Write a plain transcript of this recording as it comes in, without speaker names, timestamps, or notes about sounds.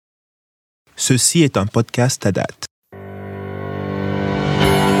Ceci est un podcast à date.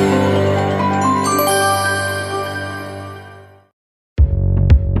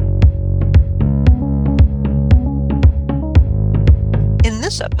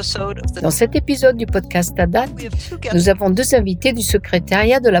 Dans cet épisode du podcast à date, nous avons deux invités du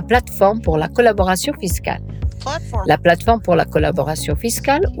secrétariat de la plateforme pour la collaboration fiscale. La plateforme pour la collaboration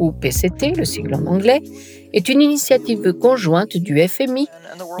fiscale, ou PCT, le sigle en anglais, est une initiative conjointe du FMI,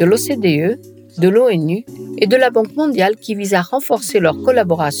 de l'OCDE, de l'ONU et de la Banque mondiale qui vise à renforcer leur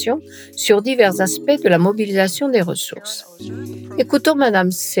collaboration sur divers aspects de la mobilisation des ressources. Écoutons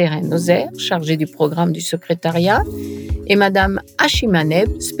Madame Seren Ozer, chargée du programme du secrétariat, et Madame Hashima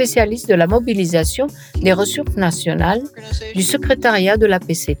Neb, spécialiste de la mobilisation des ressources nationales du secrétariat de la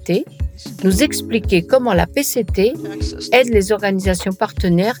PCT, nous expliquer comment la PCT aide les organisations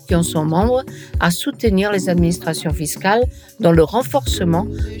partenaires qui en sont membres à soutenir les administrations fiscales dans le renforcement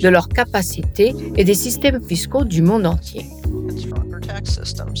de leurs capacités et des systèmes fiscaux du monde entier.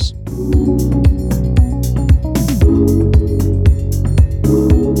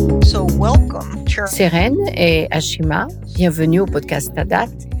 Seren et Hashima, bienvenue au podcast à date.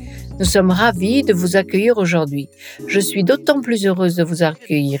 Nous sommes ravis de vous accueillir aujourd'hui. Je suis d'autant plus heureuse de vous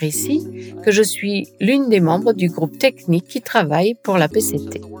accueillir ici que je suis l'une des membres du groupe technique qui travaille pour la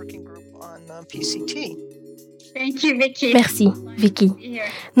PCT. Merci, Vicky.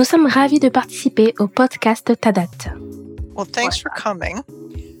 Nous sommes ravis de participer au podcast Tadat.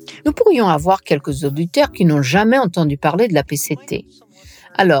 Nous pourrions avoir quelques auditeurs qui n'ont jamais entendu parler de la PCT.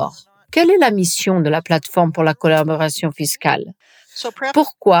 Alors, quelle est la mission de la plateforme pour la collaboration fiscale ?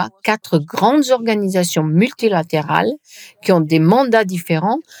 Pourquoi 4 grandes organisations multilatérales qui ont des mandats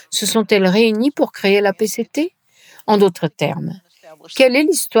différents se sont-elles réunies pour créer la PCT ? En d'autres termes, quelle est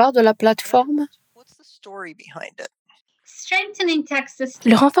l'histoire de la plateforme ?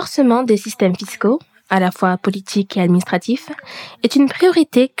 Le renforcement des systèmes fiscaux, à la fois politiques et administratifs, est une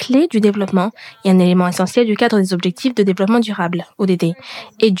priorité clé du développement et un élément essentiel du cadre des objectifs de développement durable, ODD,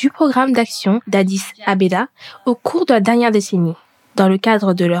 et du programme d'action d'Addis Abeba au cours de la dernière décennie. Dans le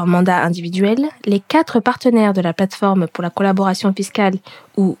cadre de leur mandat individuel, les 4 partenaires de la plateforme pour la collaboration fiscale,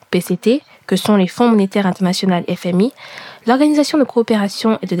 ou PCT, que sont les Fonds monétaires internationaux FMI, l'Organisation de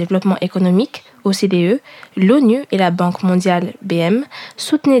coopération et de développement économique, OCDE, l'ONU et la Banque mondiale, BM,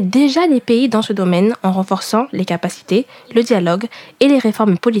 soutenaient déjà les pays dans ce domaine en renforçant les capacités, le dialogue et les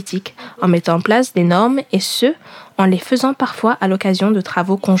réformes politiques, en mettant en place des normes et ce, en les faisant parfois à l'occasion de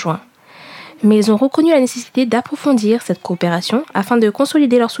travaux conjoints. Mais ils ont reconnu la nécessité d'approfondir cette coopération afin de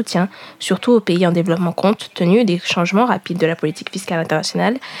consolider leur soutien, surtout aux pays en développement compte tenu des changements rapides de la politique fiscale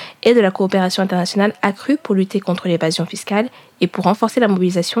internationale et de la coopération internationale accrue pour lutter contre l'évasion fiscale et pour renforcer la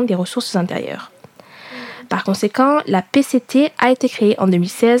mobilisation des ressources intérieures. Par conséquent, la PCT a été créée en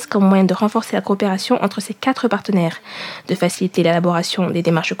 2016 comme moyen de renforcer la coopération entre ces 4 partenaires, de faciliter l'élaboration des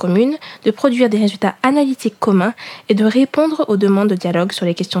démarches communes, de produire des résultats analytiques communs et de répondre aux demandes de dialogue sur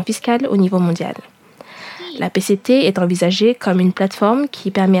les questions fiscales au niveau mondial. La PCT est envisagée comme une plateforme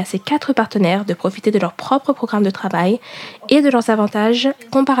qui permet à ces 4 partenaires de profiter de leur propre programme de travail et de leurs avantages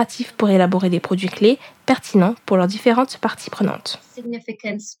comparatifs pour élaborer des produits clés pertinents pour leurs différentes parties prenantes.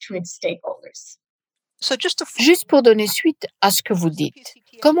 Juste pour donner suite à ce que vous dites,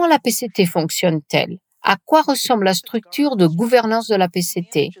 comment la PCT fonctionne-t-elle ? À quoi ressemble la structure de gouvernance de la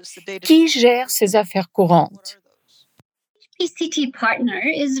PCT ? Qui gère ses affaires courantes ? PCT partner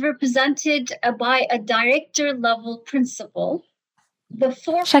is represented by a director-level principal.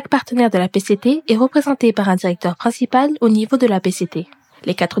 Chaque partenaire de la PCT est représenté par un directeur principal au niveau de la PCT.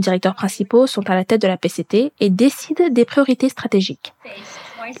 Les 4 directeurs principaux sont à la tête de la PCT et décident des priorités stratégiques.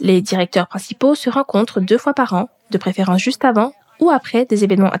 Les directeurs principaux se rencontrent 2 fois par an, de préférence juste avant ou après des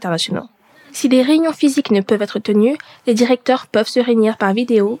événements internationaux. Si les réunions physiques ne peuvent être tenues, les directeurs peuvent se réunir par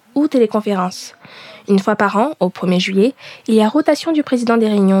vidéo ou téléconférence. Une fois par an, au 1er juillet, il y a rotation du président des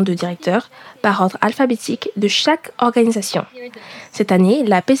réunions de directeurs par ordre alphabétique de chaque organisation. Cette année,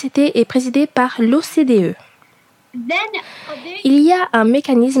 la PCT est présidée par l'OCDE. Il y a un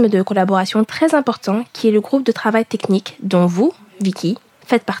mécanisme de collaboration très important qui est le groupe de travail technique dont vous, Vicky,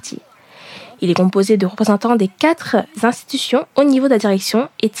 faites partie. Il est composé de représentants des 4 institutions au niveau de la direction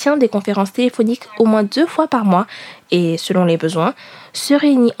et tient des conférences téléphoniques au moins 2 fois par mois et, selon les besoins, se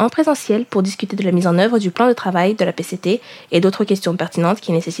réunit en présentiel pour discuter de la mise en œuvre du plan de travail de la PCT et d'autres questions pertinentes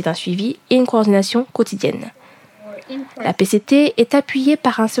qui nécessitent un suivi et une coordination quotidienne. La PCT est appuyée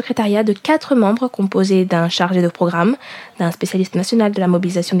par un secrétariat de 4 membres composé d'un chargé de programme, d'un spécialiste national de la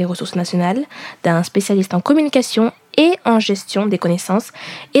mobilisation des ressources nationales, d'un spécialiste en communication et en gestion des connaissances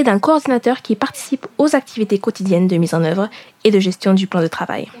et d'un coordinateur qui participe aux activités quotidiennes de mise en œuvre et de gestion du plan de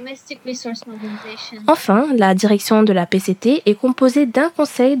travail. Enfin, la direction de la PCT est composée d'un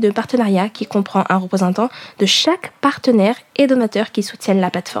conseil de partenariat qui comprend un représentant de chaque partenaire et donateur qui soutiennent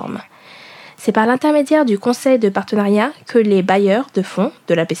la plateforme. C'est par l'intermédiaire du conseil de partenariat que les bailleurs de fonds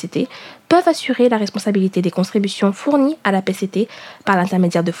de la PCT peuvent assurer la responsabilité des contributions fournies à la PCT par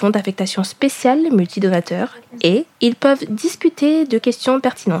l'intermédiaire de fonds d'affectation spéciale multidonateurs et ils peuvent discuter de questions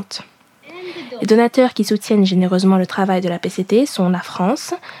pertinentes. Les donateurs qui soutiennent généreusement le travail de la PCT sont la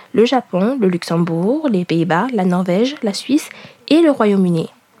France, le Japon, le Luxembourg, les Pays-Bas, la Norvège, la Suisse et le Royaume-Uni.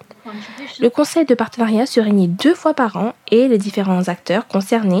 Le conseil de partenariat se réunit 2 fois par an et les différents acteurs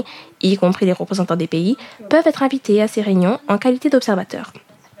concernés, y compris les représentants des pays, peuvent être invités à ces réunions en qualité d'observateurs.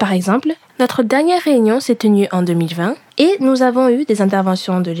 Par exemple, notre dernière réunion s'est tenue en 2020 et nous avons eu des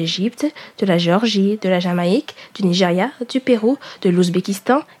interventions de l'Égypte, de la Géorgie, de la Jamaïque, du Nigeria, du Pérou, de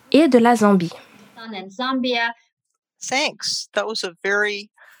l'Ouzbékistan et de la Zambie.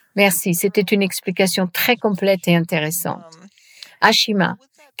 Merci, c'était une explication très complète et intéressante. Ashima,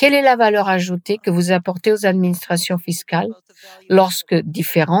 quelle est la valeur ajoutée que vous apportez aux administrations fiscales lorsque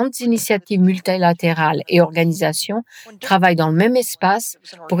différentes initiatives multilatérales et organisations travaillent dans le même espace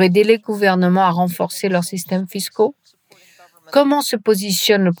pour aider les gouvernements à renforcer leurs systèmes fiscaux? Comment se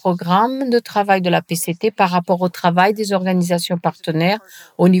positionne le programme de travail de la PCT par rapport au travail des organisations partenaires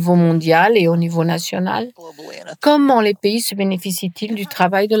au niveau mondial et au niveau national? Comment les pays se bénéficient-ils du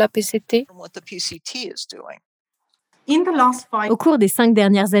travail de la PCT? Au cours des 5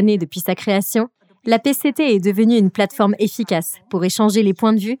 dernières années depuis sa création, la PCT est devenue une plateforme efficace pour échanger les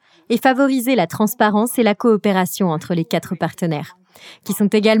points de vue et favoriser la transparence et la coopération entre les 4 partenaires, qui sont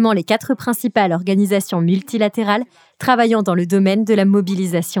également les 4 principales organisations multilatérales travaillant dans le domaine de la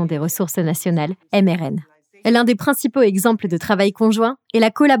mobilisation des ressources nationales, MRN. L'un des principaux exemples de travail conjoint est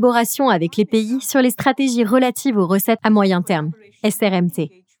la collaboration avec les pays sur les stratégies relatives aux recettes à moyen terme, SRMT,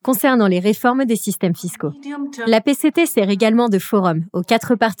 concernant les réformes des systèmes fiscaux. La PCT sert également de forum aux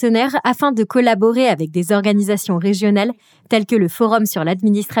 4 partenaires afin de collaborer avec des organisations régionales telles que le Forum sur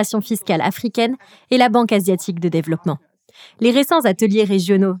l'administration fiscale africaine et la Banque asiatique de développement. Les récents ateliers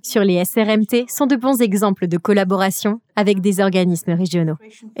régionaux sur les SRMT sont de bons exemples de collaboration avec des organismes régionaux.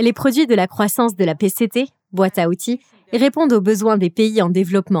 Les produits de la croissance de la PCT, boîte à outils, répondent aux besoins des pays en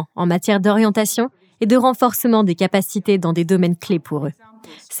développement en matière d'orientation et de renforcement des capacités dans des domaines clés pour eux.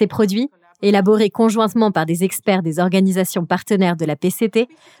 Ces produits, élaborés conjointement par des experts des organisations partenaires de la PCT,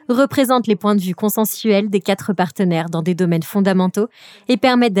 représentent les points de vue consensuels des 4 partenaires dans des domaines fondamentaux et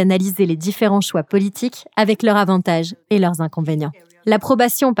permettent d'analyser les différents choix politiques avec leurs avantages et leurs inconvénients.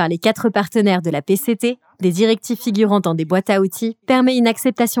 L'approbation par les 4 partenaires de la PCT des directives figurant dans des boîtes à outils permet une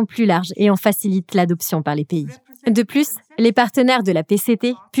acceptation plus large et en facilite l'adoption par les pays. De plus, les partenaires de la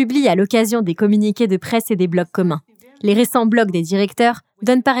PCT publient à l'occasion des communiqués de presse et des blogs communs. Les récents blogs des directeurs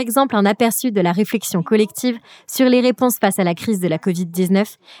donnent par exemple un aperçu de la réflexion collective sur les réponses face à la crise de la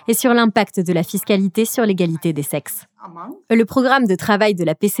Covid-19 et sur l'impact de la fiscalité sur l'égalité des sexes. Le programme de travail de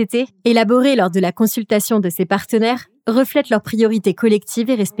la PCT, élaboré lors de la consultation de ses partenaires, reflète leurs priorités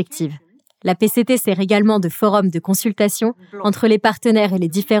collectives et respectives. La PCT sert également de forum de consultation entre les partenaires et les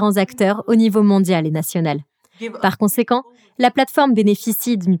différents acteurs au niveau mondial et national. Par conséquent, la plateforme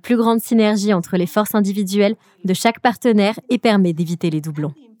bénéficie d'une plus grande synergie entre les forces individuelles de chaque partenaire et permet d'éviter les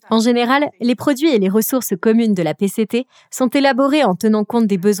doublons. En général, les produits et les ressources communes de la PCT sont élaborés en tenant compte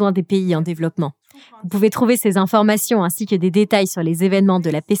des besoins des pays en développement. Vous pouvez trouver ces informations ainsi que des détails sur les événements de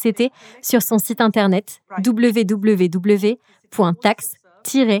la PCT sur son site internet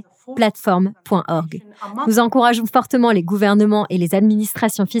www.tax-platform.org. Nous encourageons fortement les gouvernements et les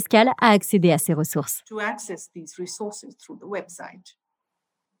administrations fiscales à accéder à ces ressources.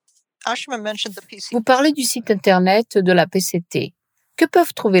 Vous parlez du site internet de la PCT. Que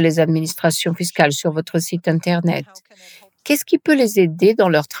peuvent trouver les administrations fiscales sur votre site internet? Qu'est-ce qui peut les aider dans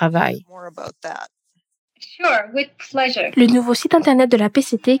leur travail? Le nouveau site internet de la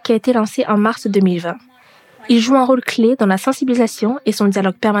PCT qui a été lancé en mars 2020. Il joue un rôle clé dans la sensibilisation et son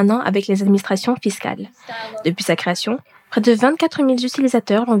dialogue permanent avec les administrations fiscales. Depuis sa création, près de 24 000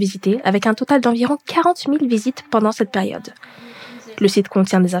 utilisateurs l'ont visité avec un total d'environ 40 000 visites pendant cette période. Le site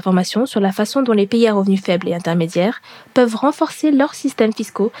contient des informations sur la façon dont les pays à revenus faibles et intermédiaires peuvent renforcer leurs systèmes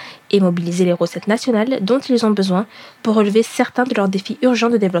fiscaux et mobiliser les recettes nationales dont ils ont besoin pour relever certains de leurs défis urgents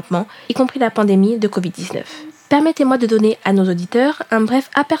de développement, y compris la pandémie de Covid-19. Permettez-moi de donner à nos auditeurs un bref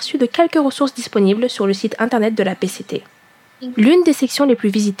aperçu de quelques ressources disponibles sur le site internet de la PCT. L'une des sections les plus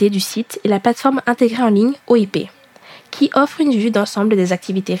visitées du site est la plateforme intégrée en ligne OIP, qui offre une vue d'ensemble des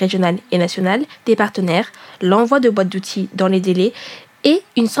activités régionales et nationales des partenaires, l'envoi de boîtes d'outils dans les délais et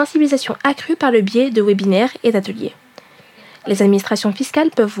une sensibilisation accrue par le biais de webinaires et d'ateliers. Les administrations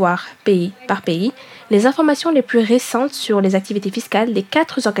fiscales peuvent voir, pays par pays, les informations les plus récentes sur les activités fiscales des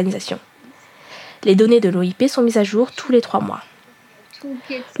 4 organisations. Les données de l'OIP sont mises à jour tous les 3 mois.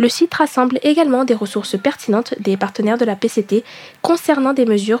 Le site rassemble également des ressources pertinentes des partenaires de la PCT concernant des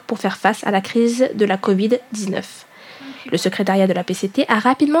mesures pour faire face à la crise de la COVID-19. Le secrétariat de la PCT a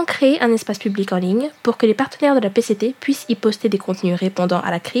rapidement créé un espace public en ligne pour que les partenaires de la PCT puissent y poster des contenus répondant à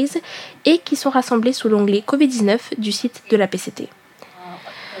la crise et qui sont rassemblés sous l'onglet COVID-19 du site de la PCT.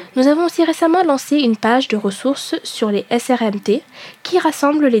 Nous avons aussi récemment lancé une page de ressources sur les SRMT qui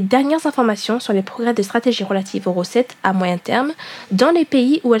rassemble les dernières informations sur les progrès de stratégies relatives aux recettes à moyen terme dans les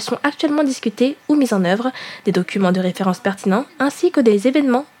pays où elles sont actuellement discutées ou mises en œuvre, des documents de référence pertinents ainsi que des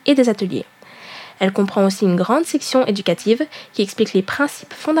événements et des ateliers. Elle comprend aussi une grande section éducative qui explique les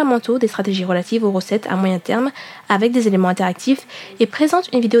principes fondamentaux des stratégies relatives aux recettes à moyen terme avec des éléments interactifs et présente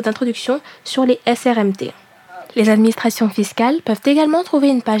une vidéo d'introduction sur les SRMT. Les administrations fiscales peuvent également trouver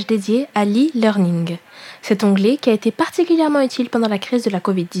une page dédiée à l'e-learning. Cet onglet, qui a été particulièrement utile pendant la crise de la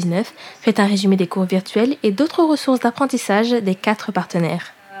COVID-19, fait un résumé des cours virtuels et d'autres ressources d'apprentissage des 4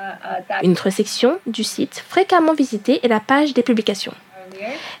 partenaires. Une autre section du site fréquemment visitée est la page des publications.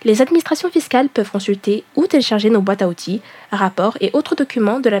 Les administrations fiscales peuvent consulter ou télécharger nos boîtes à outils, rapports et autres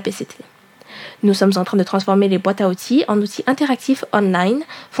documents de la PCT. Nous sommes en train de transformer les boîtes à outils en outils interactifs online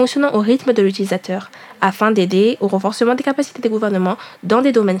fonctionnant au rythme de l'utilisateur, afin d'aider au renforcement des capacités des gouvernements dans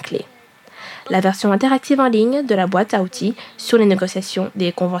des domaines clés. La version interactive en ligne de la boîte à outils sur les négociations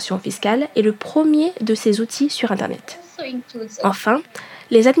des conventions fiscales est le premier de ces outils sur Internet. Enfin,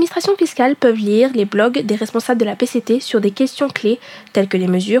 les administrations fiscales peuvent lire les blogs des responsables de la PCT sur des questions clés telles que les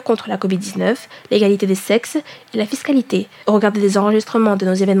mesures contre la COVID-19, l'égalité des sexes et la fiscalité, regarder des enregistrements de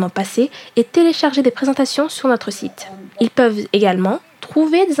nos événements passés et télécharger des présentations sur notre site. Ils peuvent également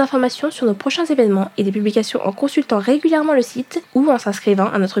trouver des informations sur nos prochains événements et des publications en consultant régulièrement le site ou en s'inscrivant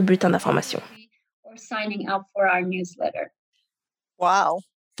à notre bulletin d'information. Wow,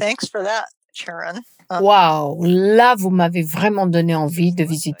 thanks for that, Sharon. Waouh, là, vous m'avez vraiment donné envie de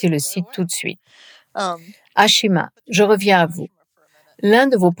visiter le site tout de suite. Ashima, je reviens à vous. L'un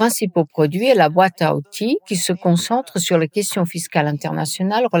de vos principaux produits est la boîte à outils qui se concentre sur les questions fiscales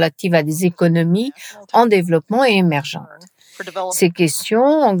internationales relatives à des économies en développement et émergentes. Ces questions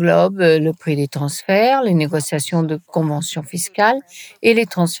englobent le prix des transferts, les négociations de conventions fiscales et les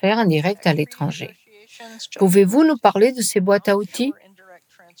transferts indirects à l'étranger. Pouvez-vous nous parler de ces boîtes à outils?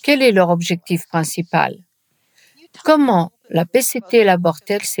 Quel est leur objectif principal? Comment la PCT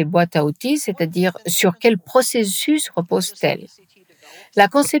élabore-t-elle ces boîtes à outils, c'est-à-dire sur quel processus repose-t-elle? La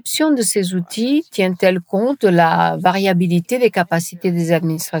conception de ces outils tient-elle compte de la variabilité des capacités des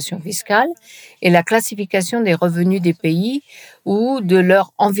administrations fiscales et la classification des revenus des pays ou de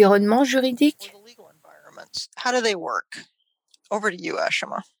leur environnement juridique?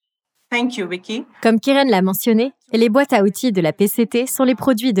 Comme Kiran l'a mentionné, les boîtes à outils de la PCT sont les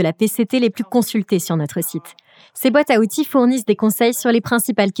produits de la PCT les plus consultés sur notre site. Ces boîtes à outils fournissent des conseils sur les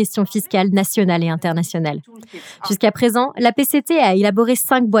principales questions fiscales nationales et internationales. Jusqu'à présent, la PCT a élaboré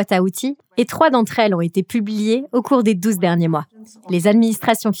 5 boîtes à outils et 3 d'entre elles ont été publiées au cours des 12 derniers mois. Les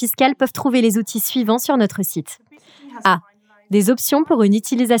administrations fiscales peuvent trouver les outils suivants sur notre site. A. Des options pour une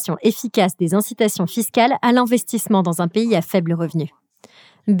utilisation efficace des incitations fiscales à l'investissement dans un pays à faible revenu.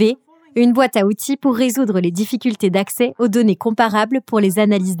 B. Une boîte à outils pour résoudre les difficultés d'accès aux données comparables pour les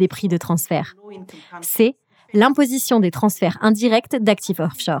analyses des prix de transfert. C. L'imposition des transferts indirects d'actifs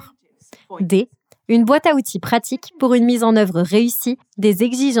offshore. D. Une boîte à outils pratique pour une mise en œuvre réussie des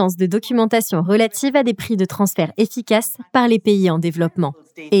exigences de documentation relatives à des prix de transfert efficaces par les pays en développement.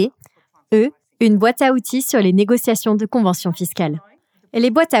 Et E. Une boîte à outils sur les négociations de conventions fiscales. Les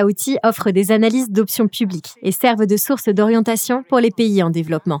boîtes à outils offrent des analyses d'options publiques et servent de source d'orientation pour les pays en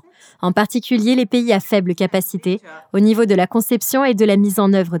développement, en particulier les pays à faible capacité, au niveau de la conception et de la mise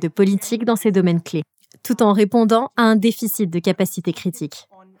en œuvre de politiques dans ces domaines clés, tout en répondant à un déficit de capacité critique.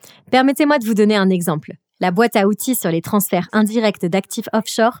 Permettez-moi de vous donner un exemple. La boîte à outils sur les transferts indirects d'actifs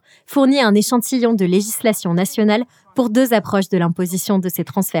offshore fournit un échantillon de législation nationale pour 2 approches de l'imposition de ces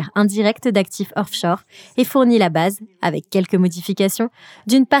transferts indirects d'actifs offshore et fournit la base, avec quelques modifications,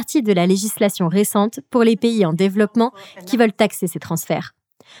 d'une partie de la législation récente pour les pays en développement qui veulent taxer ces transferts.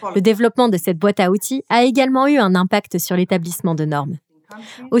 Le développement de cette boîte à outils a également eu un impact sur l'établissement de normes.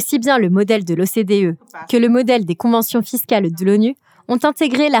 Aussi bien le modèle de l'OCDE que le modèle des conventions fiscales de l'ONU ont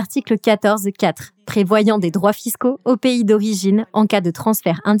intégré l'article 14.4, prévoyant des droits fiscaux au pays d'origine en cas de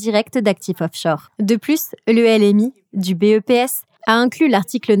transfert indirect d'actifs offshore. De plus, le LMI du BEPS a inclus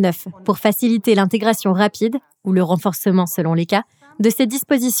l'article 9 pour faciliter l'intégration rapide, ou le renforcement selon les cas, de ces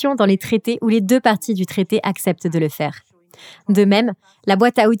dispositions dans les traités où les deux parties du traité acceptent de le faire. De même, la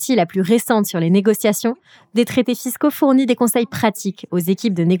boîte à outils la plus récente sur les négociations des traités fiscaux fournit des conseils pratiques aux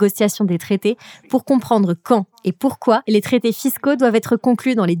équipes de négociation des traités pour comprendre quand et pourquoi les traités fiscaux doivent être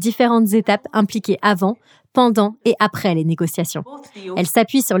conclus dans les différentes étapes impliquées avant, pendant et après les négociations. Elle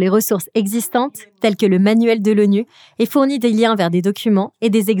s'appuie sur les ressources existantes, telles que le manuel de l'ONU, et fournit des liens vers des documents et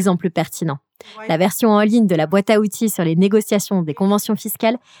des exemples pertinents. La version en ligne de la boîte à outils sur les négociations des conventions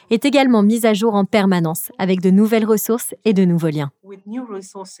fiscales est également mise à jour en permanence avec de nouvelles ressources et de nouveaux liens.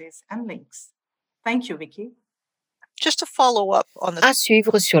 À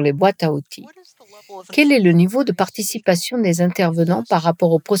suivre sur les boîtes à outils. Quel est le niveau de participation des intervenants par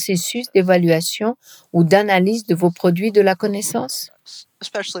rapport au processus d'évaluation ou d'analyse de vos produits de la connaissance?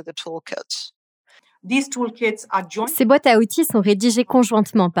 Ces boîtes à outils sont rédigées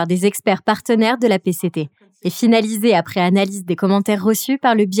conjointement par des experts partenaires de la PCT et finalisées après analyse des commentaires reçus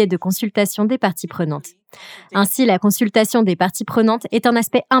par le biais de consultation des parties prenantes. Ainsi, la consultation des parties prenantes est un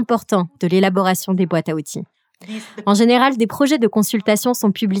aspect important de l'élaboration des boîtes à outils. En général, des projets de consultation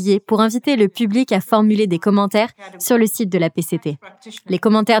sont publiés pour inviter le public à formuler des commentaires sur le site de la PCT. Les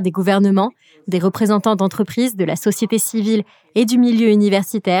commentaires des gouvernements, des représentants d'entreprises, de la société civile et du milieu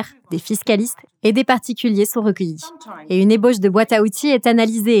universitaire, des fiscalistes et des particuliers sont recueillis. Et une ébauche de boîte à outils est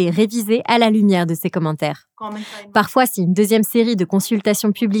analysée et révisée à la lumière de ces commentaires. Parfois, si une deuxième série de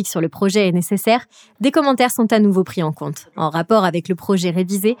consultations publiques sur le projet est nécessaire, des commentaires sont à nouveau pris en compte, en rapport avec le projet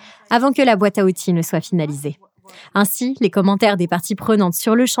révisé, avant que la boîte à outils ne soit finalisée. Ainsi, les commentaires des parties prenantes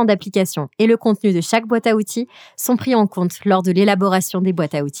sur le champ d'application et le contenu de chaque boîte à outils sont pris en compte lors de l'élaboration des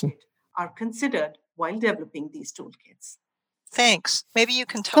boîtes à outils.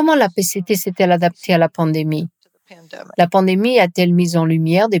 Comment la PCT s'est-elle adaptée à la pandémie? La pandémie a-t-elle mis en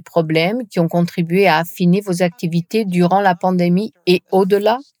lumière des problèmes qui ont contribué à affiner vos activités durant la pandémie et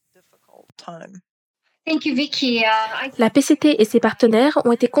au-delà? La PCT et ses partenaires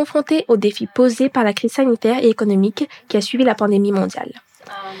ont été confrontés aux défis posés par la crise sanitaire et économique qui a suivi la pandémie mondiale.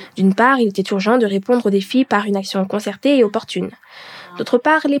 D'une part, il était urgent de répondre aux défis par une action concertée et opportune. D'autre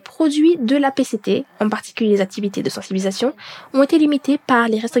part, les produits de la PCT, en particulier les activités de sensibilisation, ont été limités par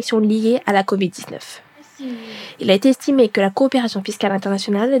les restrictions liées à la COVID-19. Il a été estimé que la coopération fiscale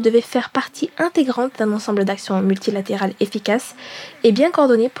internationale devait faire partie intégrante d'un ensemble d'actions multilatérales efficaces et bien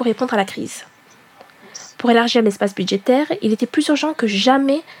coordonnées pour répondre à la crise. Pour élargir l'espace budgétaire, il était plus urgent que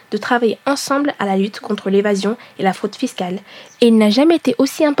jamais de travailler ensemble à la lutte contre l'évasion et la fraude fiscale. Et il n'a jamais été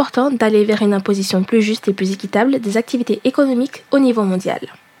aussi important d'aller vers une imposition plus juste et plus équitable des activités économiques au niveau mondial.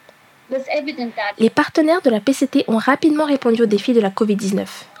 Les partenaires de la PCT ont rapidement répondu aux défis de la COVID-19.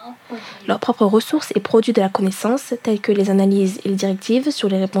 Leurs propres ressources et produits de la connaissance, tels que les analyses et les directives sur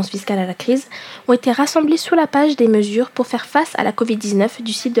les réponses fiscales à la crise, ont été rassemblés sur la page des mesures pour faire face à la COVID-19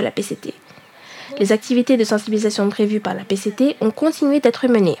 du site de la PCT. Les activités de sensibilisation prévues par la PCT ont continué d'être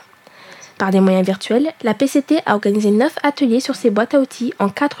menées. Par des moyens virtuels, la PCT a organisé 9 ateliers sur ses boîtes à outils en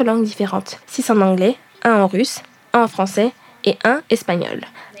 4 langues différentes, 6 en anglais, 1 en russe, 1 en français et 1 espagnol,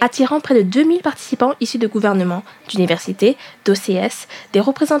 attirant près de 2000 participants issus de gouvernements, d'universités, d'OCS, des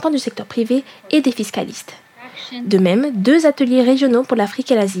représentants du secteur privé et des fiscalistes. De même, 2 ateliers régionaux pour l'Afrique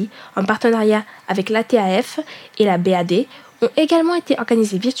et l'Asie, en partenariat avec l'ATAF et la BAD, ont également été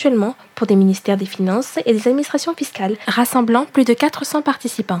organisés virtuellement pour des ministères des Finances et des administrations fiscales, rassemblant plus de 400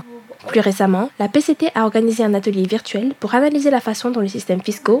 participants. Plus récemment, la PCT a organisé un atelier virtuel pour analyser la façon dont les systèmes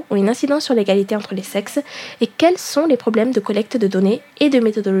fiscaux ont une incidence sur l'égalité entre les sexes et quels sont les problèmes de collecte de données et de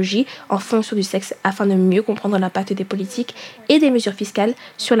méthodologie en fonction du sexe afin de mieux comprendre l'impact des politiques et des mesures fiscales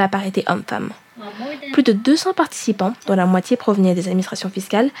sur la parité homme-femme. Plus de 200 participants, dont la moitié provenaient des administrations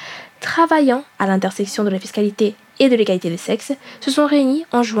fiscales, travaillant à l'intersection de la fiscalité et de l'égalité des sexes, se sont réunis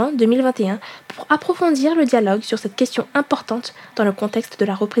en juin 2021 pour approfondir le dialogue sur cette question importante dans le contexte de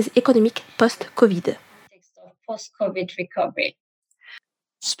la reprise économique post-Covid.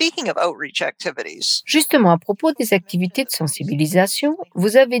 Justement, à propos des activités de sensibilisation,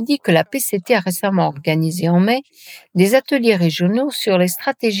 vous avez dit que la PCT a récemment organisé en mai des ateliers régionaux sur les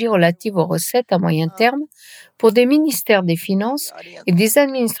stratégies relatives aux recettes à moyen terme pour des ministères des Finances et des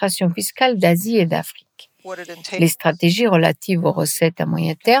administrations fiscales d'Asie et d'Afrique. Les stratégies relatives aux recettes à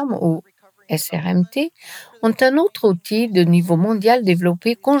moyen terme, ou SRMT, ont un autre outil de niveau mondial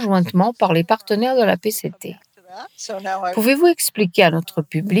développé conjointement par les partenaires de la PCT. Pouvez-vous expliquer à notre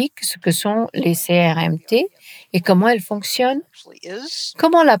public ce que sont les CRMT Et comment elles fonctionnent?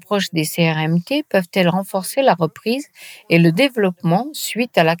 Comment l'approche des CRMT peuvent-elles renforcer la reprise et le développement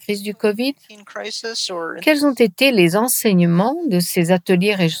suite à la crise du Covid? Quels ont été les enseignements de ces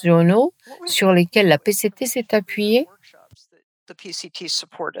ateliers régionaux sur lesquels la PCT s'est appuyée?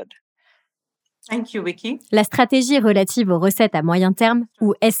 La stratégie relative aux recettes à moyen terme,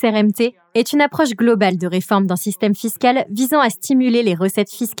 ou SRMT, est une approche globale de réforme d'un système fiscal visant à stimuler les recettes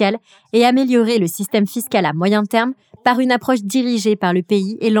fiscales et améliorer le système fiscal à moyen terme par une approche dirigée par le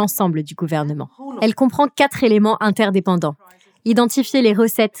pays et l'ensemble du gouvernement. Elle comprend 4 éléments interdépendants. Identifier les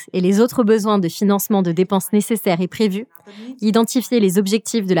recettes et les autres besoins de financement de dépenses nécessaires et prévues, identifier les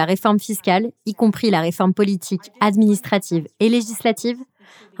objectifs de la réforme fiscale, y compris la réforme politique, administrative et législative,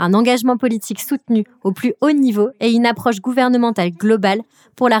 un engagement politique soutenu au plus haut niveau et une approche gouvernementale globale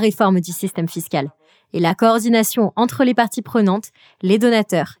pour la réforme du système fiscal, et la coordination entre les parties prenantes, les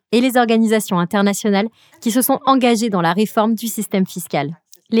donateurs et les organisations internationales qui se sont engagées dans la réforme du système fiscal.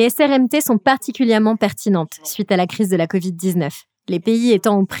 Les SRMT sont particulièrement pertinentes suite à la crise de la Covid-19. Les pays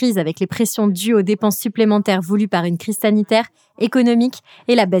étant aux prises avec les pressions dues aux dépenses supplémentaires voulues par une crise sanitaire, économique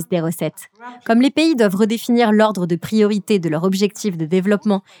et la baisse des recettes. Comme les pays doivent redéfinir l'ordre de priorité de leurs objectifs de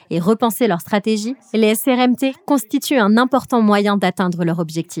développement et repenser leur stratégie, les SRMT constituent un important moyen d'atteindre leurs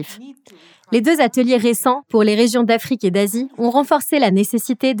objectifs. Les 2 ateliers récents pour les régions d'Afrique et d'Asie ont renforcé la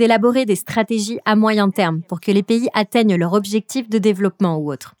nécessité d'élaborer des stratégies à moyen terme pour que les pays atteignent leurs objectifs de développement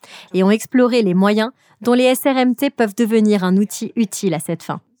ou autres, et ont exploré les moyens dont les SRMT peuvent devenir un outil utile à cette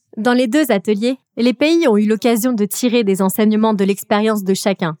fin. Dans les 2 ateliers, les pays ont eu l'occasion de tirer des enseignements de l'expérience de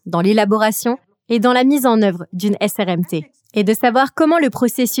chacun dans l'élaboration et dans la mise en œuvre d'une SRMT, et de savoir comment le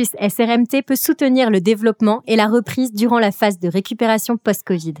processus SRMT peut soutenir le développement et la reprise durant la phase de récupération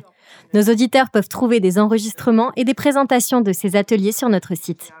post-Covid. Nos auditeurs peuvent trouver des enregistrements et des présentations de ces ateliers sur notre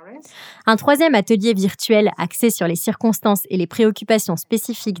site. Un 3e atelier virtuel axé sur les circonstances et les préoccupations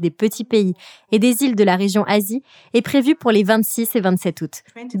spécifiques des petits pays et des îles de la région Asie est prévu pour les 26 et 27 août.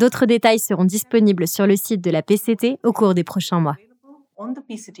 D'autres détails seront disponibles sur le site de la PCT au cours des prochains mois.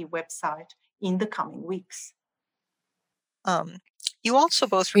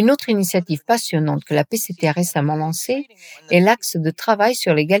 Une autre initiative passionnante que la PCT a récemment lancée est l'axe de travail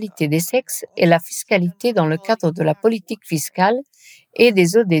sur l'égalité des sexes et la fiscalité dans le cadre de la politique fiscale et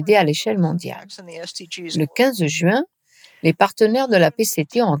des ODD à l'échelle mondiale. Le 15 juin, les partenaires de la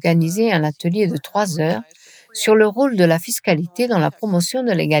PCT ont organisé un atelier de 3 heures sur le rôle de la fiscalité dans la promotion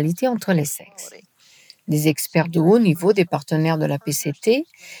de l'égalité entre les sexes. Des experts de haut niveau des partenaires de la PCT,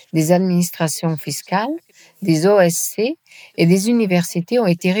 des administrations fiscales, des OSC et des universités ont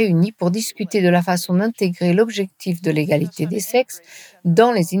été réunis pour discuter de la façon d'intégrer l'objectif de l'égalité des sexes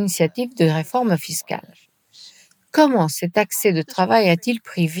dans les initiatives de réforme fiscale. Comment cet accès de travail a-t-il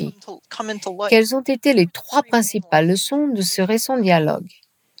pris vie? Quelles ont été les 3 principales leçons de ce récent dialogue?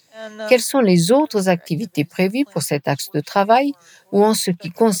 Quelles sont les autres activités prévues pour cet axe de travail ou en ce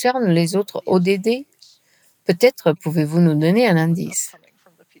qui concerne les autres ODD? Peut-être pouvez-vous nous donner un indice.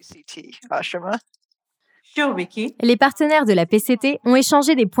 Les partenaires de la PCT ont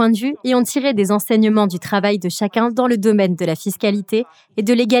échangé des points de vue et ont tiré des enseignements du travail de chacun dans le domaine de la fiscalité et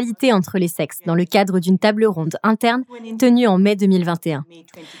de l'égalité entre les sexes dans le cadre d'une table ronde interne tenue en mai 2021.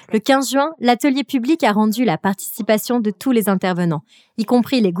 Le 15 juin, l'atelier public a rendu la participation de tous les intervenants, y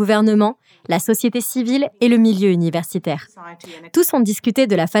compris les gouvernements, la société civile et le milieu universitaire. Tous ont discuté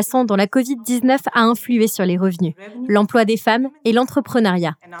de la façon dont la Covid-19 a influé sur les revenus, l'emploi des femmes et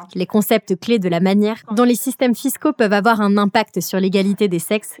l'entrepreneuriat, les concepts clés de la manière dont les systèmes fiscaux peuvent avoir un impact sur l'égalité des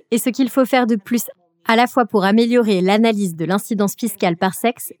sexes et ce qu'il faut faire de plus à la fois pour améliorer l'analyse de l'incidence fiscale par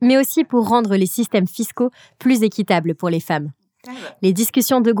sexe, mais aussi pour rendre les systèmes fiscaux plus équitables pour les femmes. Les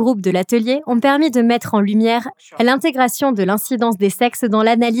discussions de groupe de l'atelier ont permis de mettre en lumière l'intégration de l'incidence des sexes dans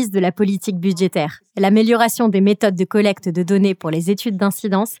l'analyse de la politique budgétaire, l'amélioration des méthodes de collecte de données pour les études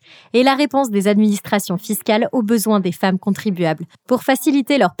d'incidence et la réponse des administrations fiscales aux besoins des femmes contribuables pour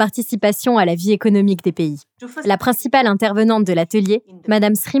faciliter leur participation à la vie économique des pays. La principale intervenante de l'atelier,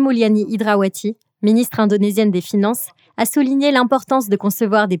 Mme Sri Mulyani Indrawati, ministre indonésienne des Finances, a souligné l'importance de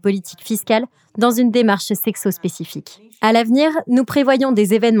concevoir des politiques fiscales dans une démarche sexo-spécifique. À l'avenir, nous prévoyons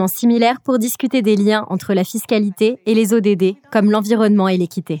des événements similaires pour discuter des liens entre la fiscalité et les ODD, comme l'environnement et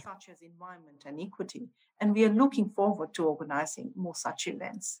l'équité.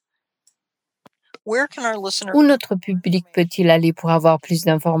 Où notre public peut-il aller pour avoir plus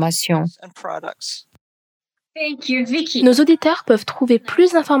d'informations? Nos auditeurs peuvent trouver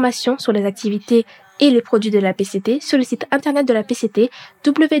plus d'informations sur les activités et les produits de la PCT sur le site internet de la PCT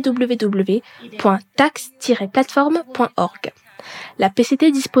www.tax-platform.org. La PCT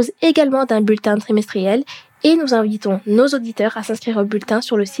dispose également d'un bulletin trimestriel Et nous invitons nos auditeurs à s'inscrire au bulletin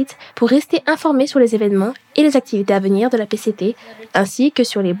sur le site pour rester informés sur les événements et les activités à venir de la PCT, ainsi que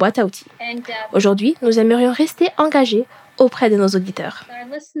sur les boîtes à outils. Aujourd'hui, nous aimerions rester engagés auprès de nos auditeurs.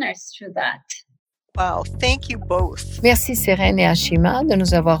 Wow, thank you both. Merci Sérène et Ashima de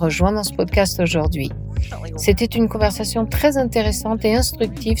nous avoir rejoints dans ce podcast aujourd'hui. C'était une conversation très intéressante et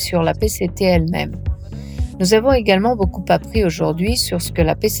instructive sur la PCT elle-même. Nous avons également beaucoup appris aujourd'hui sur ce que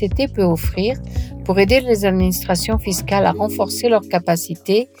la PCT peut offrir pour aider les administrations fiscales à renforcer leurs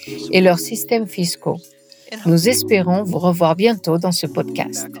capacités et leurs systèmes fiscaux. Nous espérons vous revoir bientôt dans ce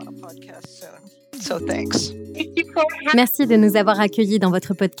podcast. Merci de nous avoir accueillis dans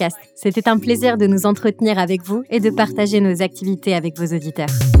votre podcast. C'était un plaisir de nous entretenir avec vous et de partager nos activités avec vos auditeurs.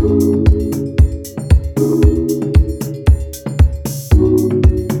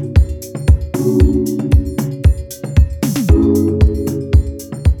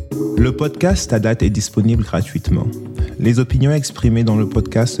 Le podcast Tadat est disponible gratuitement. Les opinions exprimées dans le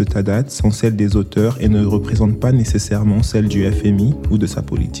podcast Tadat sont celles des auteurs et ne représentent pas nécessairement celles du FMI ou de sa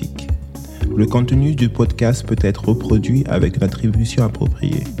politique. Le contenu du podcast peut être reproduit avec une attribution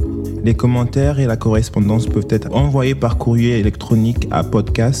appropriée. Les commentaires et la correspondance peuvent être envoyés par courrier électronique à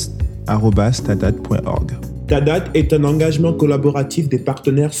podcast@tadat.org. Tadat est un engagement collaboratif des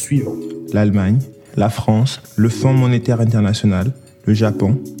partenaires suivants: l'Allemagne, la France, le Fonds monétaire international, le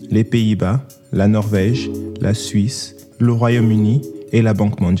Japon, les Pays-Bas, la Norvège, la Suisse, le Royaume-Uni et la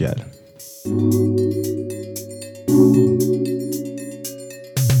Banque mondiale.